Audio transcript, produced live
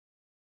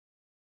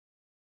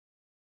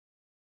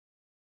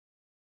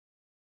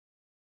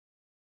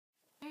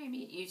I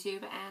meet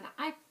YouTube, and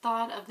I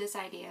thought of this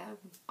idea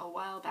a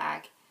while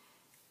back,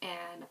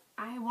 and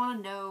I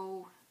want to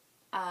know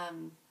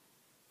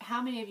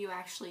how many of you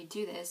actually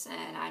do this,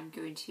 and I'm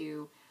going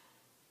to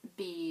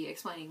be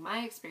explaining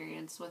my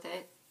experience with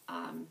it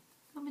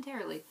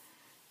momentarily.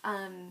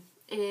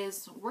 It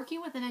is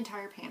working with an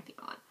entire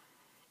pantheon.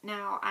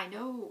 Now, I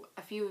know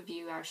a few of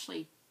you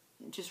actually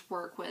just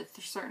work with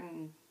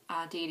certain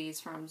deities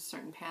from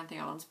certain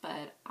pantheons,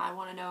 but I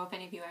want to know if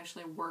any of you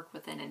actually work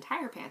with an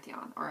entire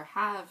pantheon or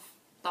have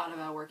thought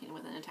about working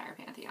with an entire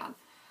pantheon.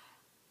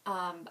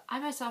 I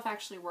myself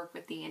actually work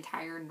with the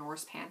entire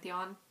Norse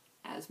pantheon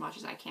as much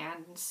as I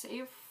can,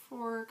 save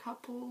for a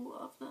couple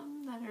of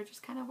them that are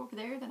just kind of over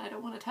there that I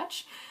don't want to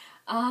touch.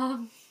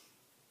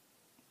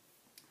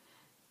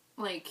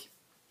 Like,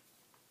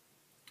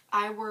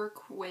 I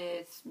work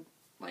with,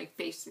 like,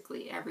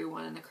 basically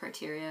everyone in the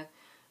criteria.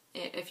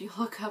 If you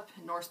look up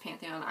Norse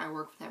Pantheon, I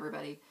work with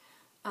everybody.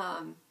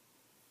 I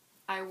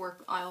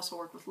also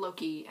work with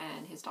Loki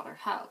and his daughter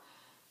Hel,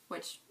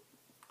 which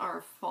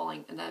fall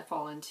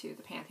into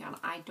the Pantheon.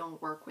 I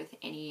don't work with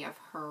any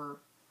other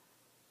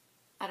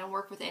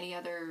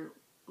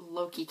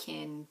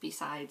Loki-kin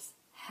besides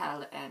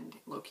Hel and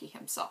Loki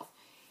himself.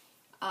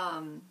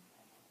 But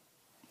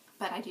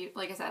I do,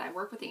 like I said, I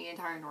work with the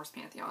entire Norse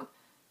Pantheon.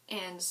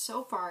 And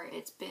so far,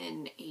 it's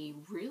been a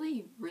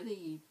really,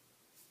 really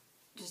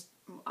just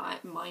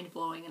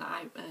mind-blowing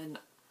and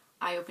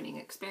eye-opening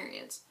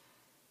experience.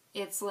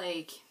 It's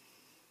like,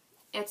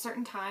 at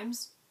certain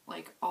times,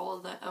 like, all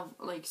of the,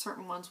 like,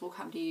 certain ones will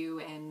come to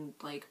you and,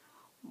 like,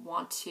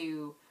 want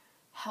to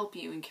help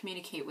you and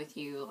communicate with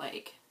you.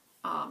 Like,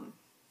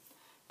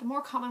 the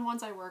more common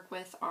ones I work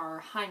with are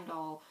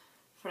Heimdall,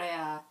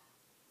 Freya,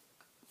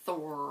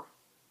 Thor,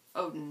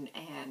 Odin,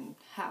 and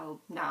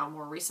Hel. Now,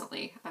 more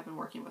recently, I've been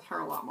working with her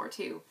a lot more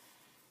too.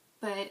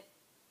 But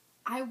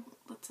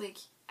it's like,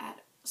 at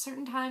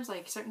certain times,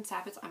 like certain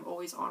Sabbats, I'm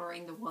always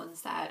honoring the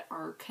ones that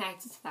are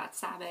connected to that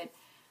Sabbat,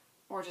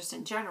 or just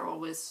in general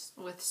with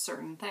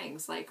certain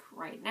things. Like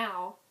right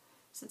now,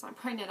 since I'm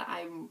pregnant,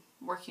 I'm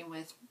working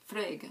with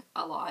Frigg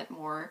a lot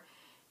more,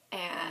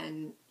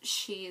 and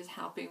she is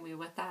helping me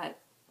with that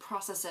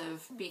process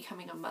of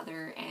becoming a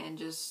mother and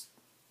just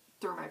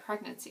through my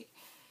pregnancy.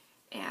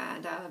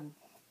 And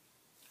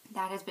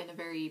that has been a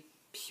very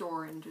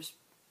pure and just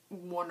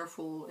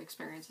wonderful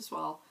experience as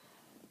well.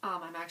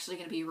 I'm actually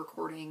going to be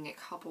recording a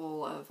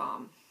couple of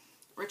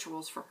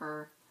rituals for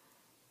her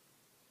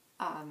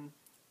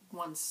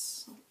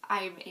once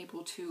I'm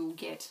able to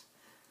get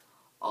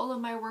all of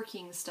my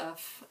working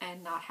stuff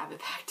and not have it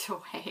packed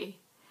away.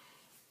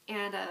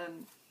 And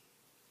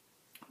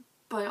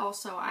but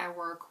also I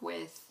work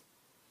with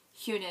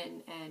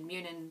Hunin and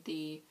Munin,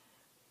 the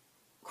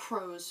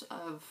crows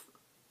of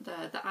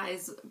the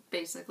eyes,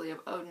 basically, of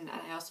Odin,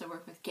 and I also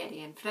work with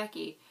Gedi and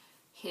Freki,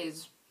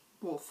 his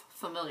wolf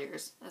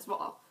familiars, as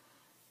well.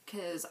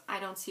 Because I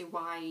don't see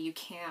why you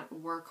can't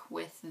work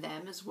with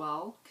them as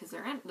well, because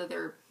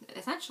they're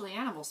essentially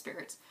animal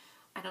spirits.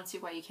 I don't see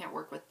why you can't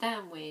work with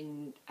them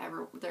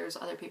whenever there's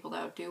other people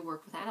that do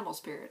work with animal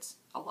spirits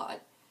a lot.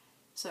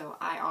 So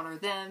I honor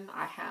them.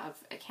 I have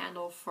a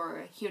candle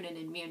for Hunin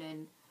and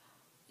Munin.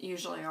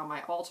 Usually on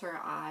my altar,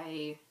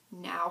 I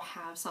now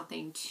have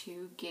something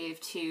to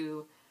give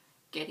to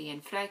Gedi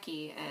and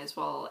Freki, as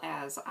well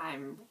as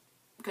I'm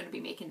going to be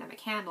making them a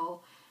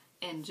candle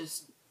and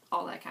just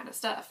all that kind of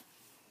stuff.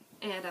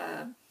 And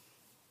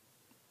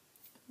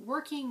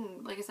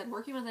like I said,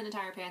 working with an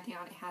entire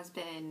pantheon has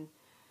been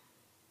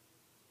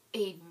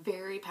a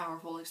very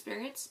powerful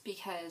experience,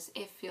 because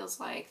it feels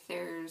like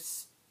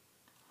there's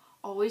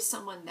always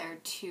someone there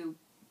to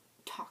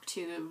talk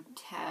to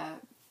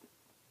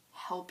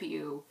help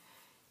you.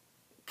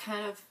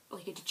 Kind of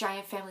like a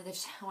giant family that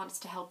just wants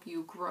to help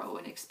you grow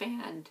and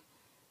expand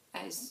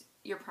as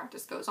your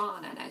practice goes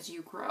on and as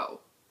you grow.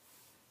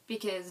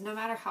 Because no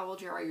matter how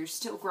old you are, you're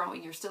still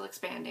growing, you're still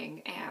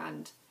expanding,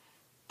 and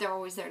they're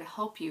always there to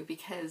help you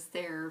because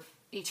they're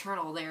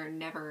eternal, they're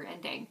never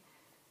ending.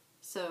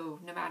 So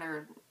no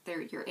matter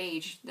your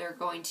age, they're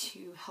going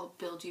to help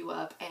build you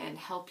up and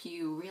help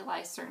you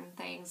realize certain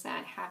things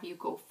and have you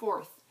go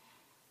forth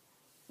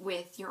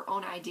with your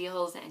own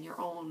ideals and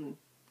your own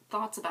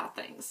thoughts about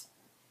things.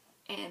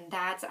 And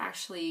that's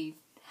actually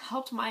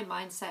helped my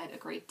mindset a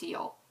great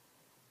deal,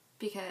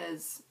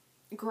 because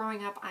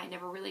growing up, I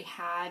never really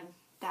had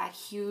that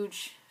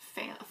huge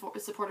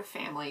supportive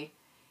family.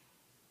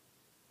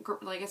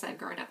 Like I said,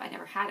 growing up, I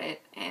never had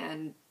it,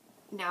 and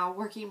now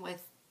working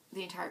with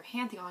the entire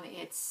pantheon,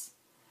 it's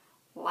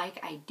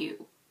like I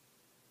do.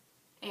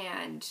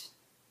 And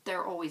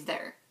they're always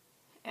there,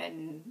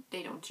 and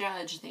they don't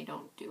judge, they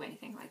don't do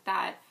anything like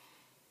that.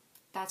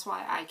 That's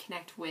why I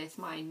connect with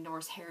my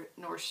Norse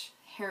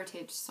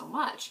heritage so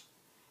much,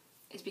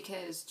 is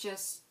because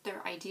just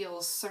their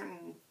ideals,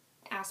 certain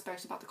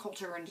aspects about the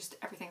culture and just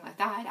everything like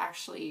that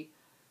actually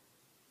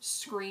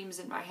screams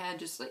in my head,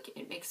 just like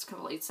it makes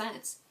complete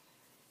sense,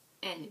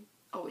 and it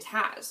always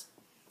has.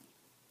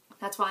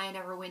 That's why I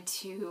never went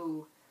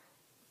to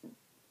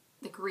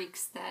the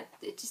Greeks, that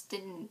it just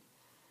didn't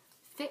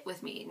fit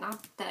with me.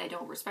 Not that I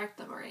don't respect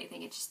them or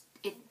anything.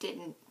 It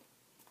didn't.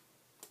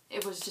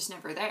 It was just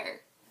never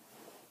there.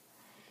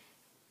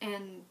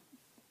 And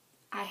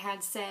I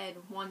had said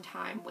one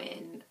time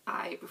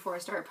before I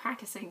started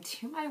practicing,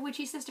 to my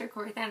witchy sister,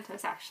 Corey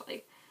Thanatos,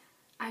 actually,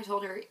 I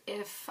told her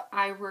if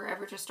I were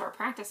ever to start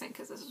practicing,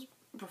 because this was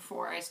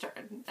before I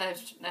started,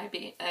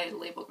 I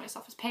labeled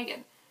myself as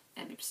pagan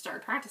and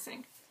started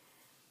practicing.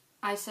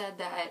 I said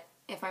that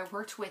if I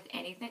worked with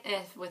any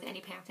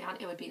pantheon,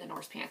 it would be the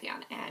Norse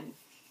pantheon. And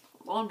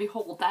lo and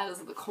behold, that is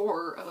the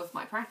core of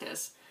my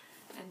practice,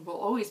 and will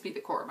always be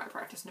the core of my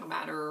practice, no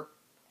matter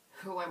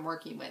who I'm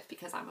working with,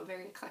 because I'm a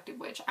very eclectic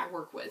witch. I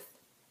work with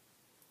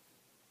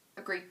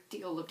a great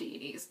deal of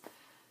deities,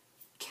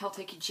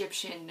 Celtic,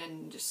 Egyptian,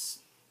 and just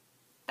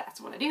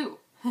that's what I do.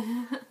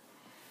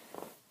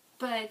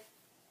 But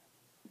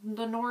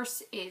the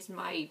Norse is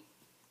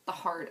the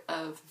heart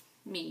of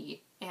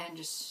me, and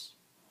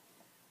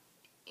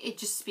it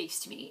just speaks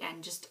to me,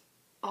 and just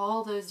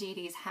all those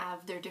deities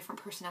have their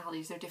different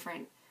personalities, their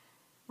different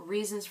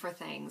reasons for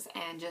things,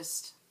 and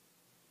just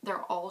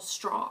they're all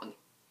strong,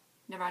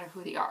 no matter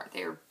who they are.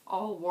 They're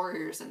all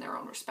warriors in their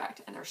own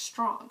respect, and they're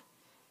strong.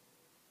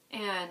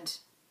 And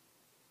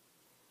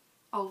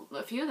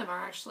a few of them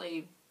are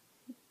actually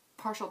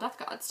partial death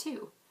gods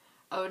too.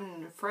 Odin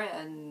and Freya,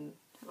 and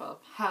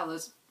well, Hel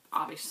is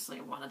obviously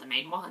one of the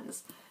main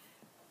ones.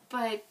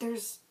 But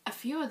there's a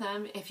few of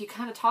them, if you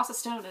kind of toss a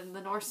stone in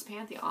the Norse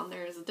pantheon,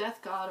 there's a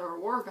death god or a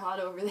war god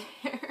over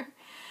there.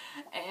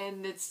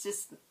 And it's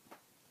just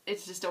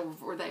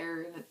over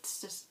there, and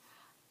it's just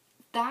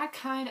that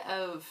kind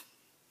of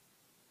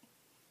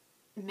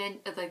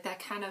that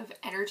kind of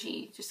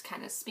energy just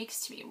kind of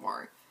speaks to me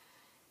more.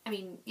 I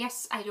mean,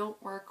 yes, I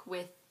don't work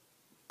with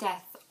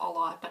death a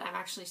lot, but I'm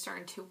actually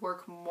starting to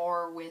work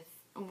more with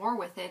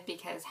it,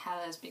 because Hel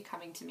has been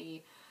coming to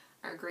me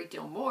a great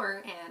deal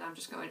more, and I'm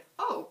just going,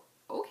 oh,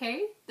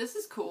 okay, this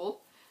is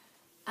cool.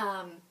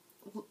 And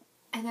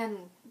then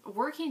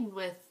working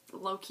with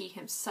Loki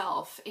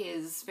himself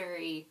is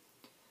very,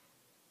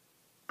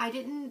 I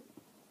didn't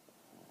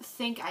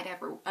think I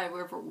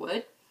ever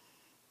would,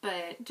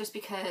 but just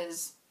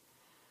because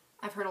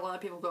I've heard a lot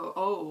of people go,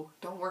 oh,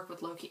 don't work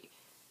with Loki.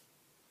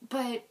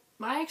 But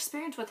my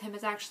experience with him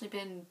has actually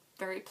been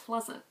very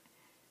pleasant.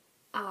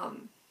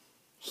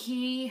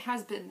 He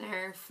has been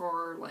there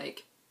for,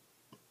 like,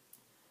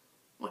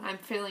 when I'm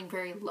feeling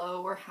very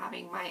low or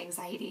having my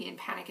anxiety and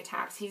panic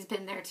attacks, he's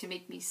been there to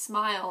make me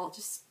smile.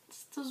 Just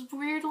those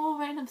weird little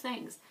random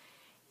things.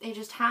 They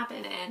just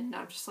happen, and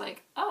I'm just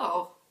like,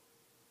 oh,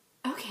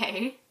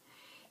 okay.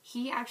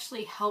 He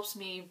actually helps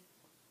me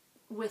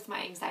with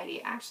my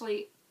anxiety.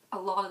 Actually, a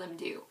lot of them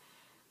do.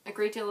 A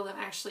great deal of them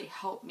actually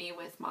help me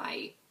with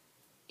my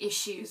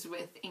issues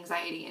with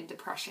anxiety and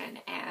depression,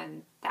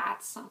 and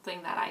that's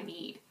something that I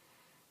need.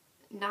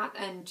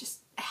 And just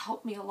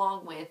help me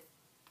along with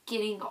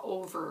getting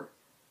over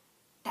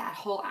that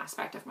whole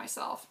aspect of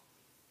myself.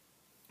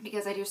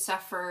 Because I do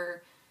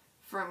suffer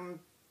from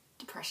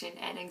depression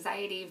and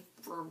anxiety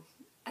for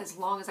as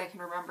long as I can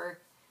remember.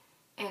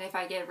 And if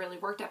I get really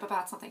worked up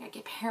about something, I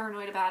get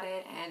paranoid about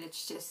it, and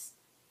it's just,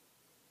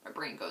 my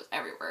brain goes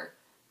everywhere.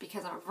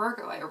 Because I'm a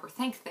Virgo, I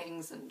overthink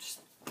things, and just,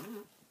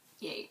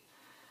 yay.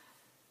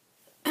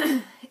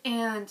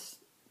 And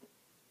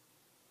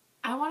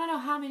I want to know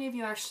how many of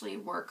you actually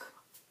work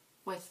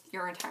with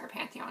your entire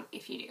pantheon,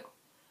 if you do.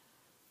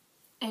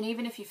 And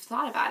even if you've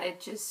thought about it,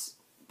 just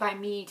by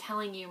me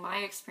telling you my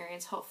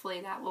experience,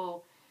 hopefully that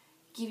will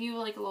give you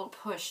like a little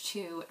push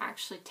to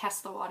actually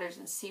test the waters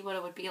and see what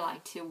it would be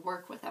like to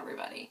work with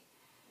everybody.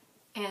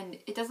 And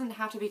it doesn't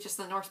have to be just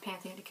the Norse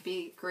pantheon. It could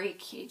be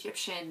Greek,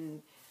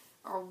 Egyptian,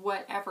 or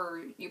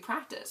whatever you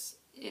practice.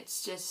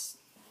 It's just,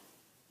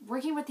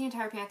 working with the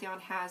entire pantheon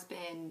has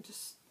been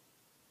just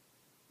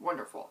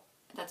wonderful.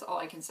 That's all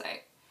I can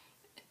say.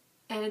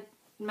 And it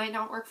might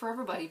not work for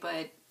everybody,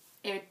 but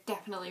it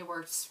definitely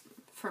works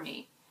for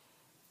me.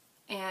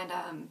 And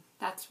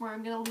that's where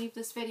I'm going to leave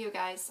this video,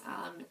 guys.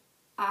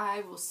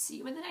 I will see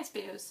you in the next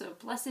video. So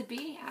blessed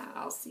be, and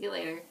I'll see you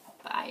later.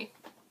 Bye.